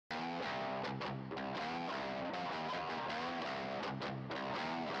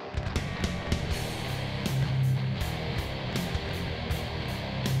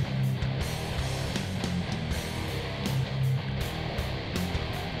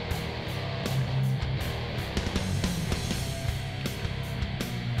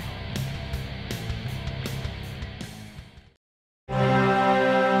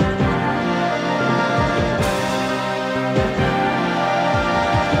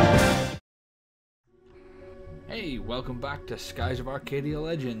Hey, welcome back to Skies of Arcadia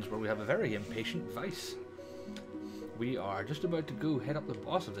Legends, where we have a very impatient Vice. We are just about to go head up the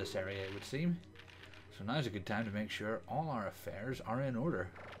boss of this area, it would seem. So now's a good time to make sure all our affairs are in order.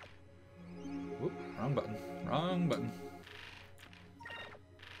 Whoop, wrong button. Wrong button.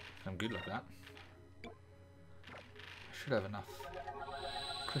 I'm good like that. I should have enough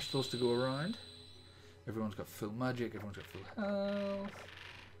crystals to go around. Everyone's got full magic, everyone's got full health.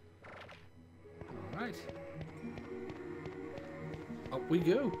 Alright. Up we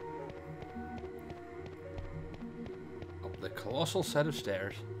go. Up the colossal set of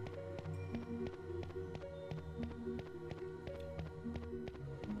stairs.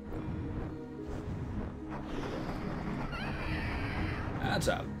 That's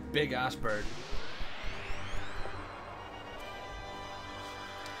a big ass bird.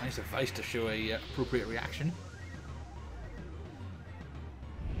 Nice advice to show a appropriate reaction.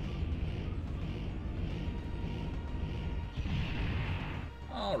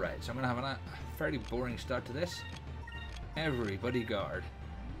 Alright, so I'm going to have a fairly boring start to this. Everybody guard.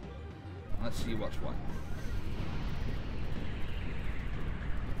 Let's see what's what.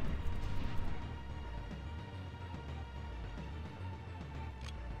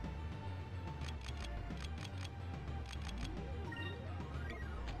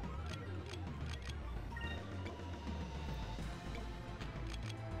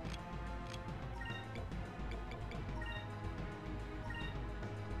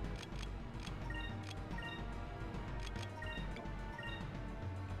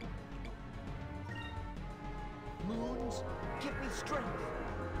 Moons, give me strength.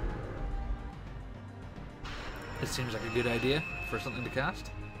 It seems like a good idea for something to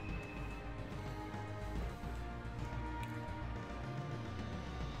cast.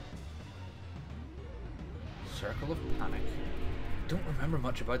 Circle of Panic. Don't remember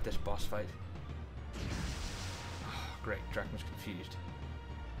much about this boss fight. Oh, great, Drachma's confused.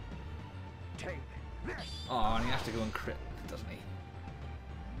 Take this. Oh, and he has to go and crit, doesn't he?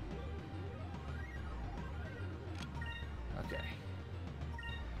 Okay.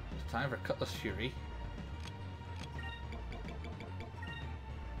 It's time for Cutlass Fury.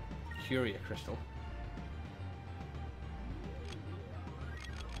 Curia Crystal.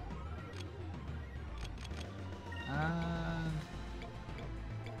 And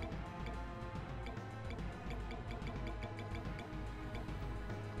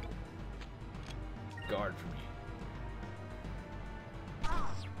guard from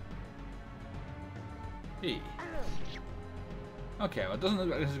you. Hey. Okay, well it doesn't look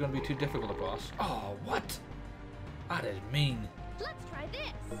like this is going to be too difficult a boss. Oh, what? That is mean. Let's try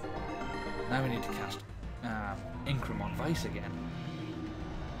this. Now we need to cast Incremon Vice again.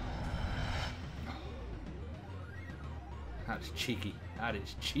 That's cheeky. That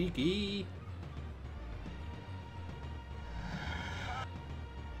is cheeky.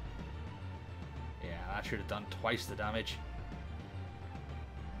 Yeah, that should have done twice the damage.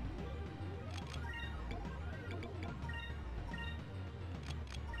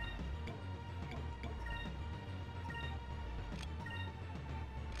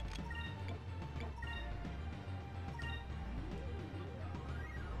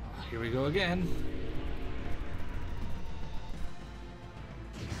 Here we go again.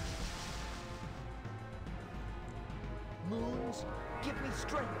 Moons, give me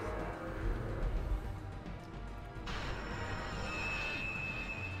strength.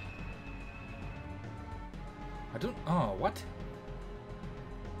 I don't. Oh, what?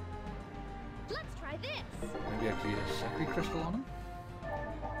 Let's try this. Maybe I could use a Sacred Crystal on him?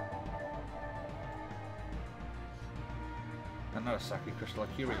 Not a Sacred Crystal, a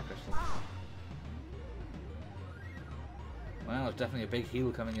Curia Crystal. Well, there's definitely a big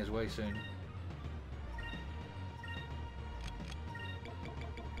heal coming his way soon.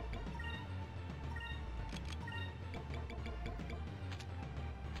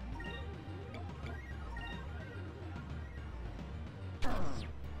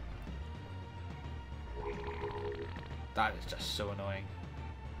 That is just so annoying.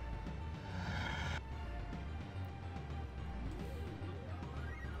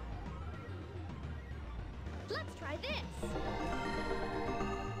 Let's try this.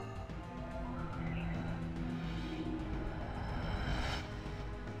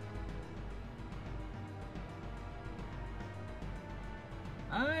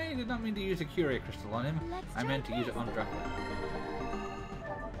 I did not mean to use a Curia Crystal on him. I meant to use it on Drachma.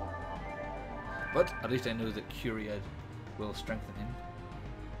 But at least I know that Curia will strengthen him.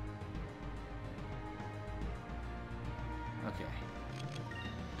 Okay.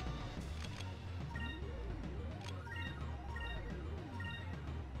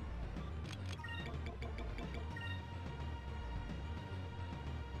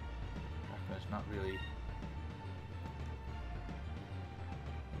 not really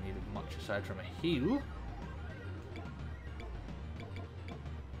needed much aside from a heal.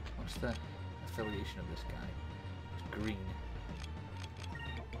 What's the affiliation of this guy? It's green.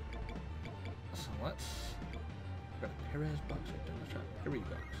 So let's... Got a Perez box. Let's try a Perry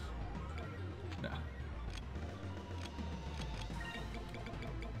box. No.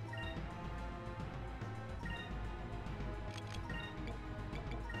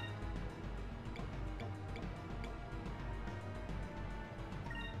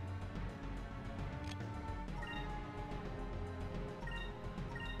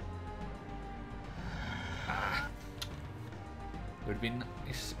 It would have been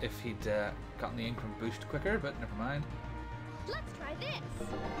nice if he'd gotten the increment boost quicker, but never mind. Let's try this.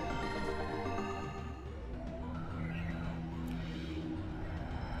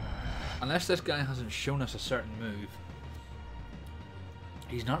 Unless this guy hasn't shown us a certain move,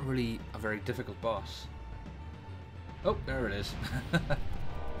 he's not really a very difficult boss. Oh, there it is. Well,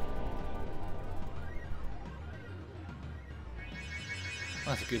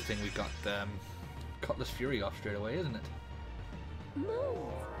 that's a good thing we got Cutlass Fury off straight away, isn't it?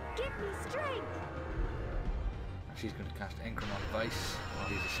 Moons, give me strength. She's going to cast Increment on Vice while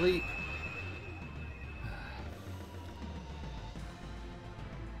he's asleep.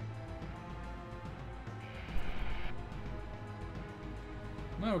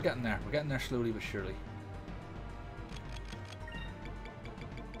 Well, we're getting there. We're getting there slowly but surely.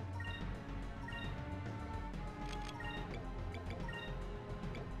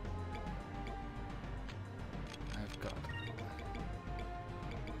 I've got...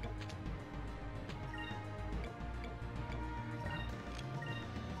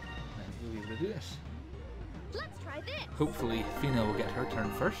 We'll be able to do this. Let's try this. Hopefully, Fina will get her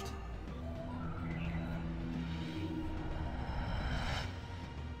turn first.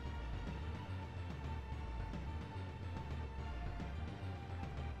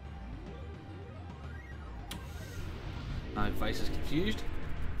 Now Vice is confused.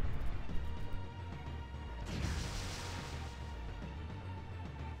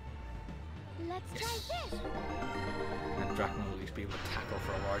 Let's Yes. try this. And Drachma will at least be able to tackle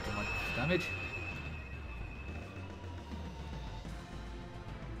for a large amount of damage.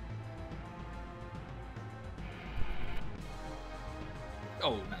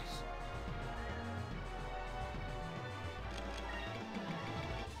 Oh, nice.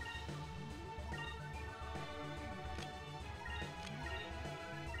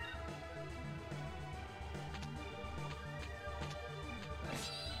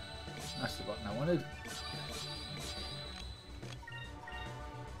 That's the button I wanted.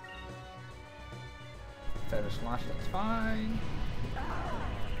 Feather slash, that's fine. Oh,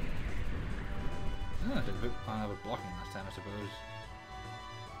 I did a bit with blocking last time, I suppose.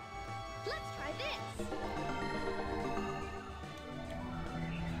 Let's try this.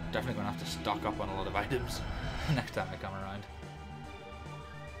 Definitely gonna have to stock up on a lot of items next time I come around.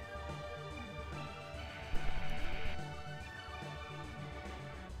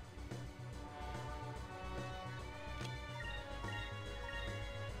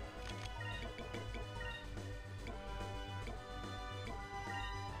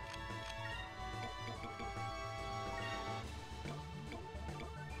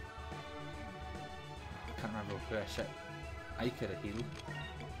 I can't remember where I set Ica to heal.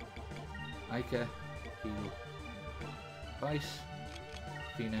 Ica, heal. Vice,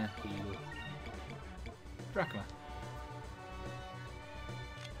 Fina, heal. Drachma.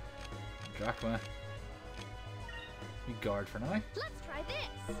 Drachma. You guard for now. Let's try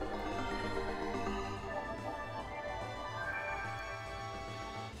this.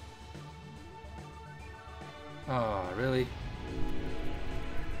 Oh, really?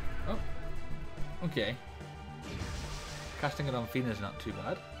 Oh, okay. Casting it on Fina is not too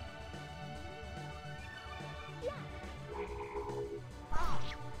bad.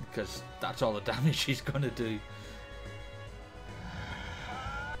 Because that's all the damage she's gonna do.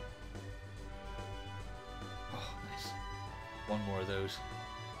 Oh, nice. One more of those.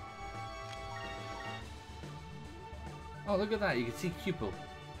 Oh, look at that. You can see Cupil.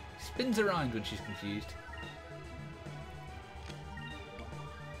 Spins around when she's confused.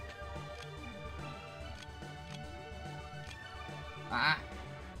 Ah!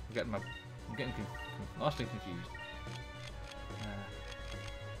 I'm getting lost and confused.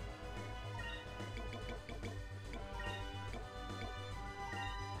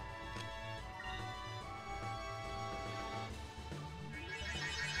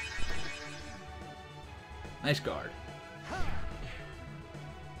 Nice guard.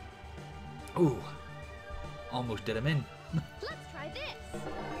 Ooh. Almost did him in. Let's try this.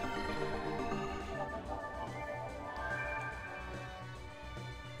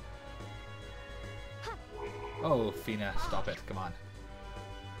 Oh, Fina, stop it. Come on.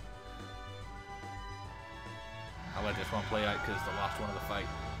 I'll let this one play out because it's the last one of the fight.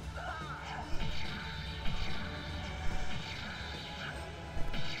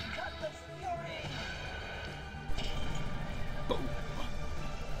 Boom.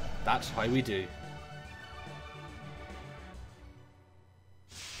 That's how we do.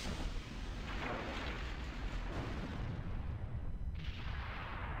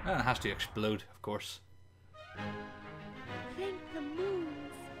 And it has to explode, of course. Thank the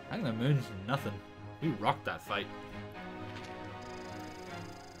moons. Thank the moon's nothing. We rocked that fight.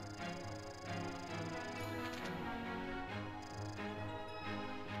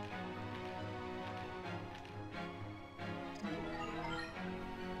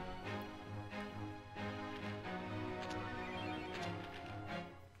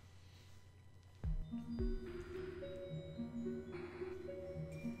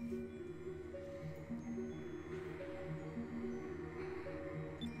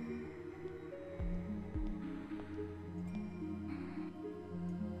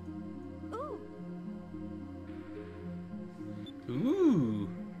 Ooh,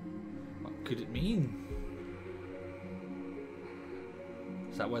 what could it mean?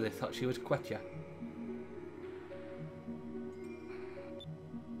 Is that why they thought she was Quetya?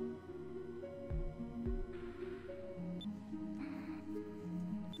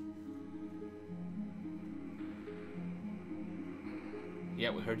 Yeah,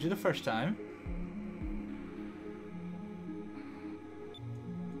 we heard you the first time.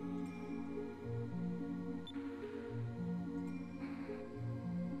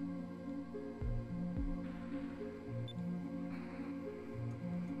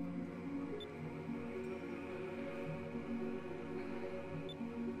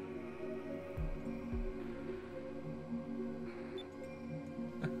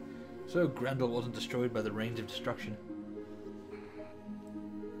 So Grendel wasn't destroyed by the rains of destruction.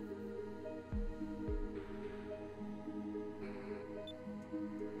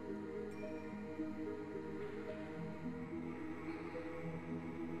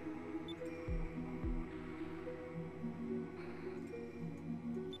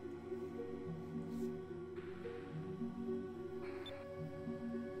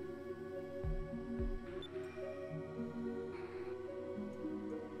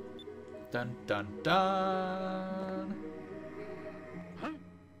 Dun dun dun!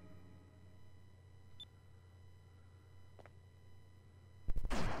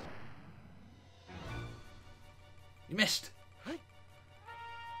 You missed!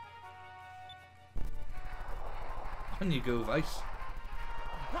 On you go, Vice.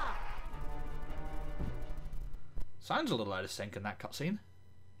 Sounds a little out of sync in that cutscene.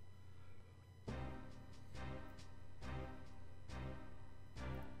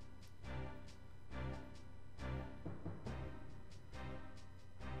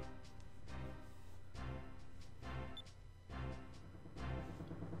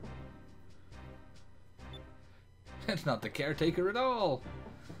 It's not the caretaker at all.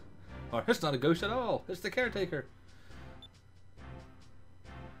 Or it's not a ghost at all. It's the caretaker.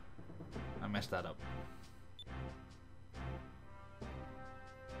 I messed that up.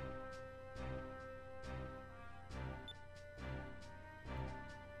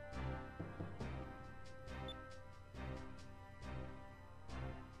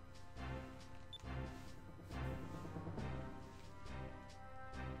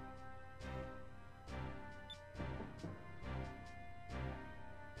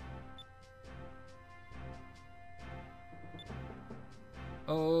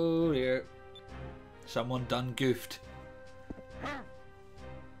 Oh dear. Someone done goofed.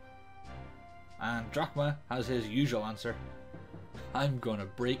 And Drachma has his usual answer. I'm gonna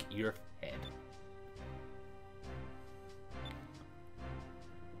break your head.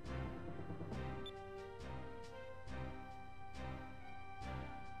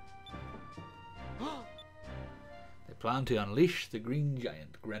 They plan to unleash the green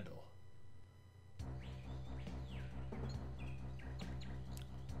giant Grendel.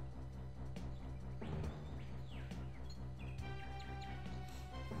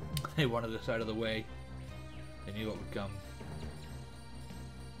 They wanted us out of the way. They knew what would come.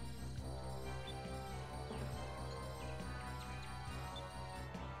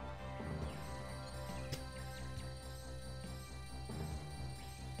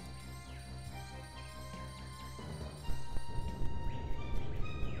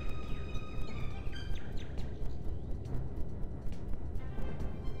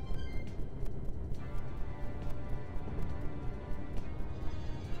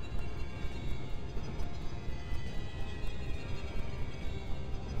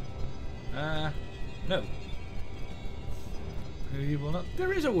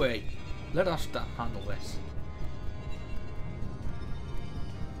 There is a way. Let us handle this.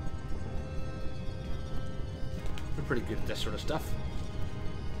 We're pretty good at this sort of stuff.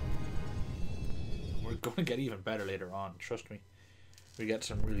 We're going to get even better later on, trust me. We get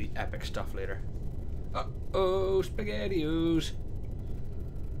some really epic stuff later. Uh-oh, SpaghettiOs!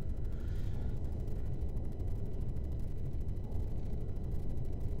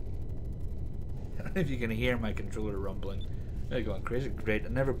 I don't know if you can hear my controller rumbling. They're going crazy. Great.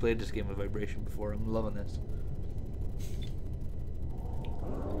 I've never played this game with vibration before. I'm loving this.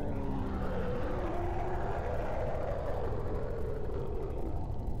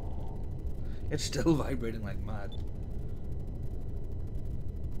 It's still vibrating like mad.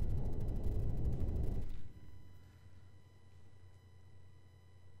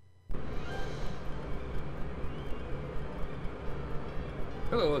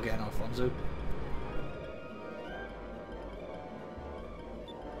 Hello again, Alfonso.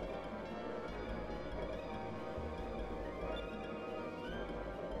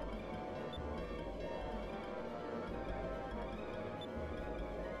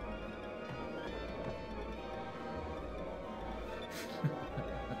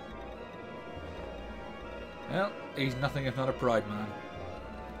 Well, he's nothing if not a pride man.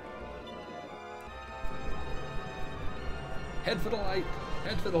 Head for the light!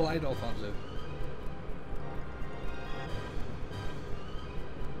 Head for the light, Alfonso.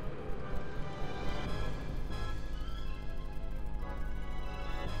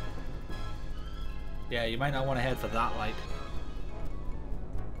 Yeah, you might not want to head for that light.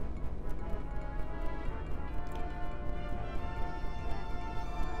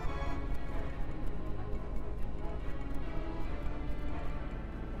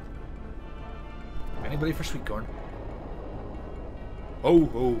 Anybody for sweetcorn? Ho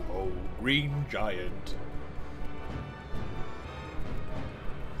ho ho, green giant.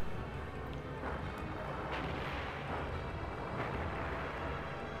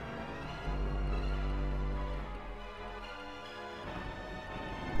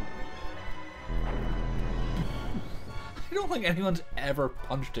 I don't think anyone's ever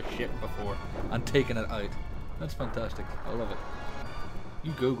punched a ship before and taken it out. That's fantastic. I love it.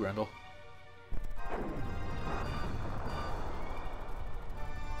 You go, Grendel.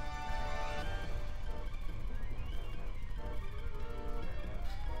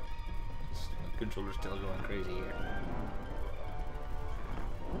 Controller's still going crazy here.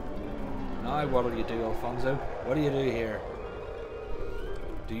 Now what will you do, Alfonso? What do you do here?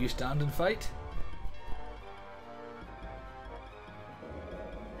 Do you stand and fight?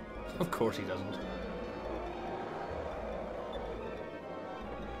 Of course he doesn't.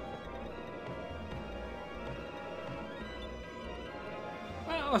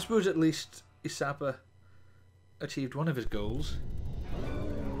 Well, I suppose at least Isapa achieved one of his goals.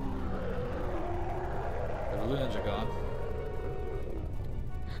 The balloons are gone.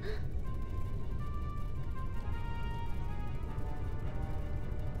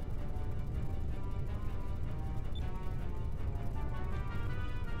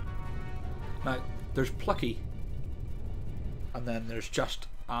 Now, there's plucky, and then there's just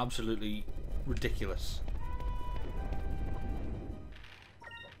absolutely ridiculous.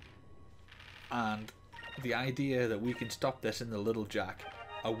 And the idea that we can stop this in the Little Jack,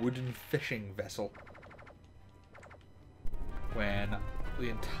 a wooden fishing vessel, when the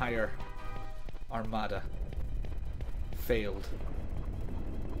entire armada failed.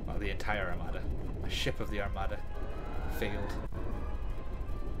 Well, the entire armada. A ship of the armada failed.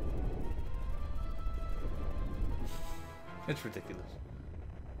 It's ridiculous.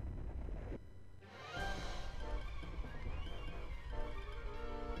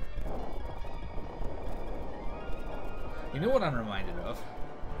 You know what I'm reminded of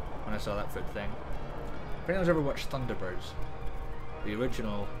when I saw that foot thing? If anyone's ever watched Thunderbirds, the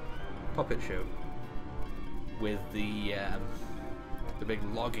original puppet show with the big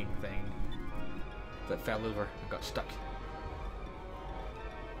logging thing that fell over and got stuck.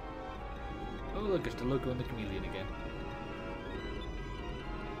 Oh look, it's the logo and the chameleon again.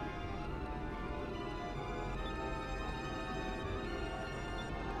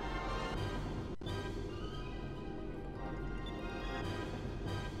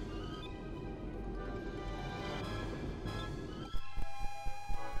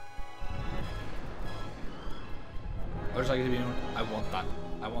 Or is that going to be? I want that.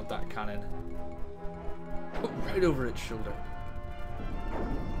 I want that cannon. Put right over its shoulder.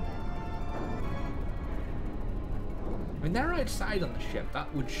 I mean, they're outside on the ship.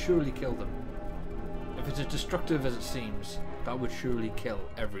 That would surely kill them. If it's as destructive as it seems, that would surely kill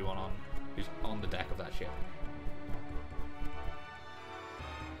everyone who's on the deck of that ship.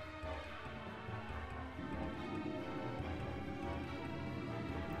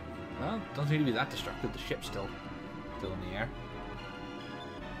 don't seem to be that destructive. The ship's still in the air.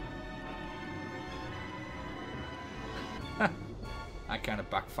 That kind of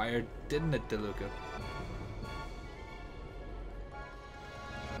backfired, didn't it, DeLuca?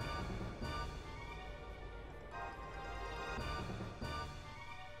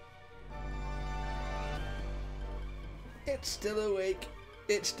 It's still awake.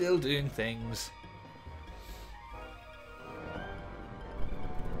 It's still doing things.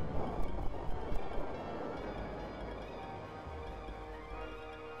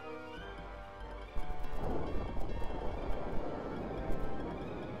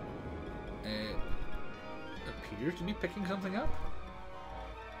 It appears to be picking something up.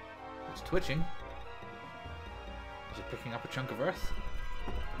 It's twitching. Is it picking up a chunk of earth?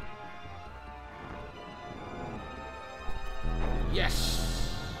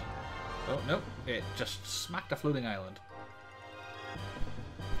 Yes! Oh, no. It just smacked a floating island.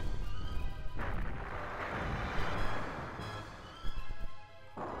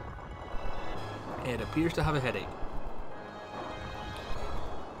 It appears to have a headache.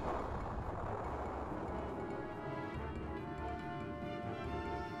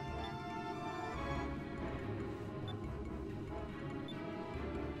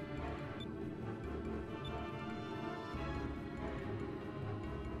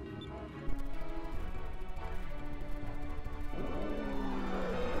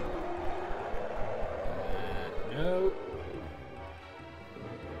 No.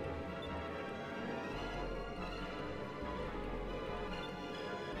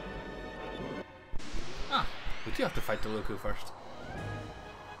 Ah, we do have to fight the Loco first.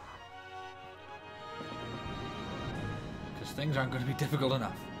 Because things aren't going to be difficult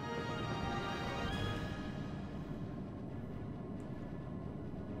enough.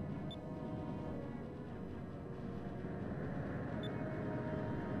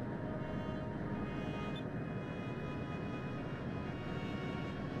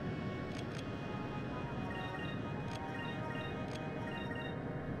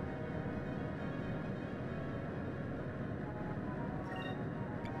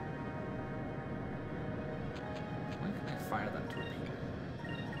 Fire that torpedo.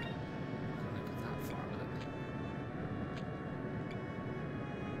 Couldn't go that far with it.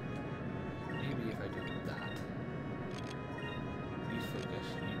 Maybe if I do that. Use focus,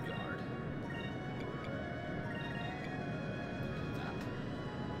 use guard. That.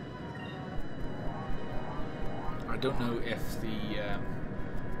 I don't know if the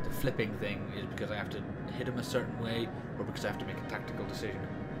flipping thing is because I have to hit him a certain way or because I have to make a tactical decision.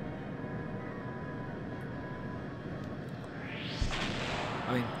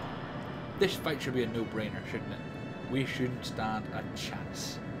 I mean, this fight should be a no-brainer, shouldn't it? We shouldn't stand a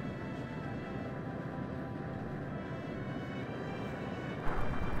chance.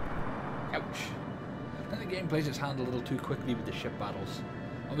 Ouch. Then the game plays its hand a little too quickly with the ship battles.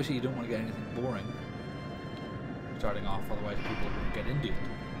 Obviously you don't want to get anything boring starting off, otherwise people won't get into it.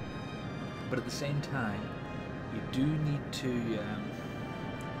 But at the same time, you do need to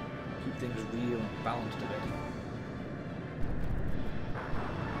keep things real and balanced a bit.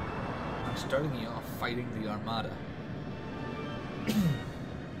 Starting you off fighting the Armada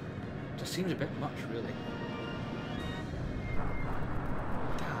just seems a bit much, really.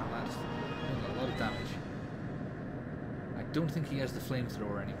 Damn, that's doing a lot of damage. I don't think he has the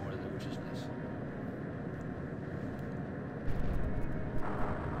flamethrower anymore, though, which is nice.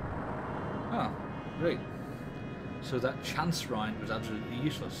 Oh, great. So that chance round was absolutely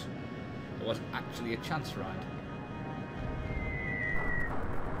useless. It wasn't actually a chance round.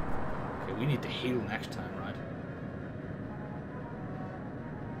 We need to heal next time, right?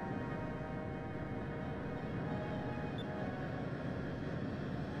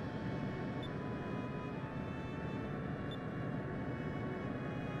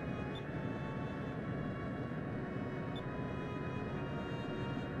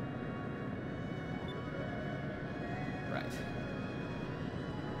 Right.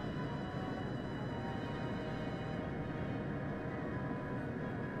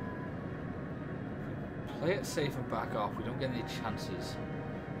 Play it safe and back off. We don't get any chances.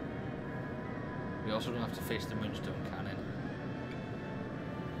 We also don't have to face the Moonstone Cannon.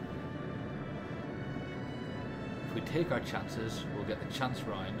 If we take our chances, we'll get the chance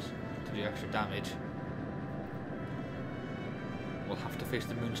rounds to do extra damage. We'll have to face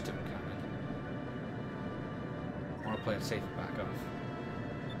the Moonstone Cannon. I want to play it safe and back off.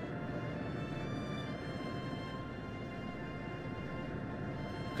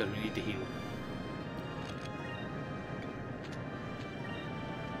 Because we need to heal.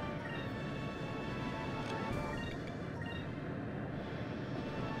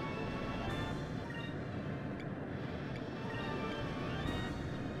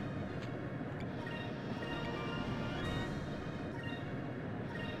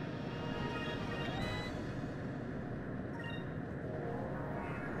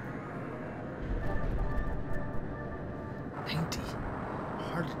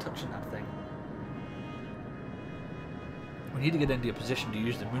 We need to get into a position to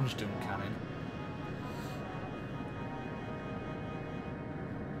use the moonstone cannon.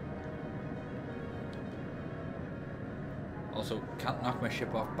 Also, can't knock my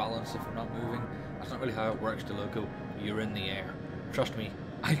ship off balance if I'm not moving. That's not really how it works, Deloco. You're in the air. Trust me,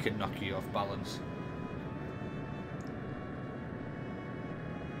 I can knock you off balance.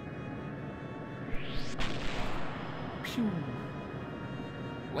 Pew!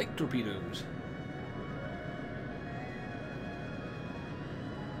 Light torpedoes.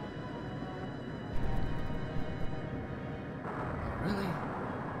 Oh, really?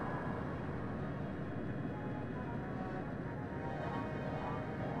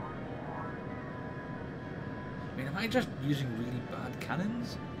 I mean, am I just using really bad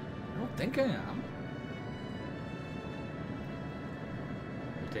cannons? I don't think I am.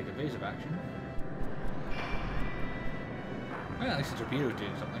 We'll take evasive action. Well, at least the torpedo's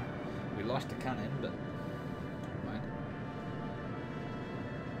doing something. We lost the cannon, but never mind.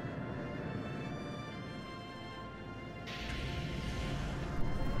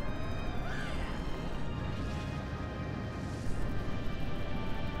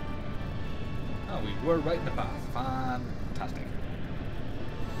 Oh, we were right in the path. Fantastic.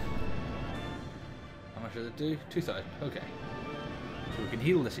 How much does it do? 2,000. Okay. So we can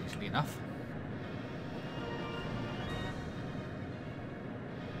heal this easily enough.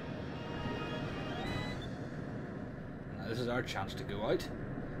 This is our chance to go out,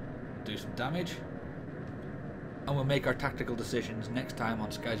 do some damage, and we'll make our tactical decisions next time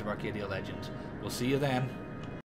on Skies of Arcadia Legends. We'll see you then.